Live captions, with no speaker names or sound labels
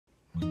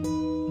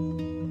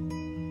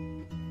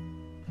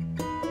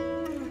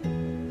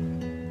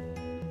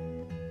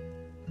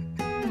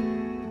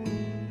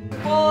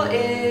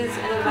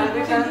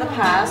done in the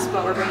past,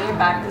 but we're bringing it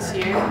back this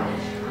year.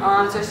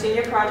 It's our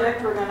senior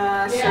project. We're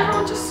gonna serve a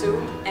bunch of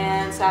soup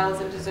and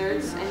salads and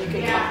desserts, and you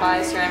can come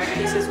buy ceramic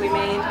pieces we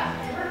made.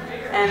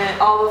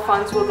 And all the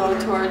funds will go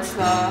towards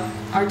the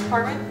art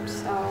department.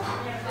 So,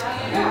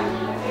 yeah.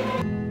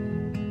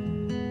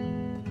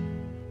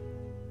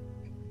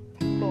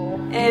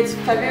 It's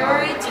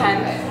February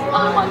 10th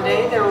on a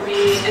Monday.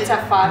 It's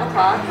at 5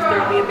 o'clock.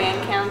 There will be a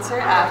band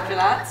concert after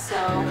that. So,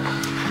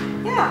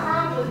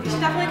 yeah, you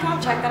should definitely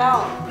come check that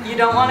out. You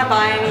don't want to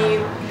buy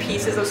any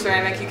pieces of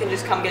ceramic. You can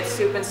just come get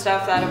soup and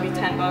stuff. That'll be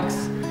 10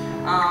 bucks.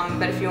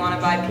 But if you want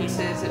to buy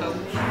pieces, it'll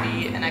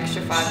be an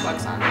extra 5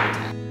 bucks on your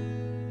 10.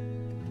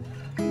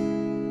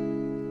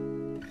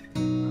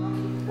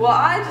 Well,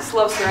 I just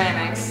love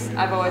ceramics.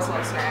 I've always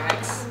loved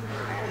ceramics.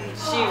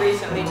 She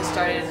recently just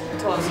started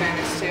to love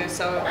ceramics too,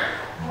 so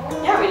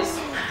yeah, we just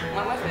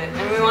went with it.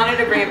 And we wanted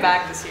to bring it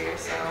back this year,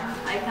 so.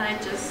 I kind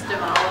of just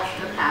developed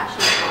a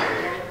passion for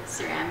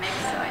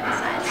ceramics, so I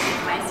decided to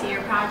make my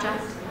senior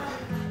project.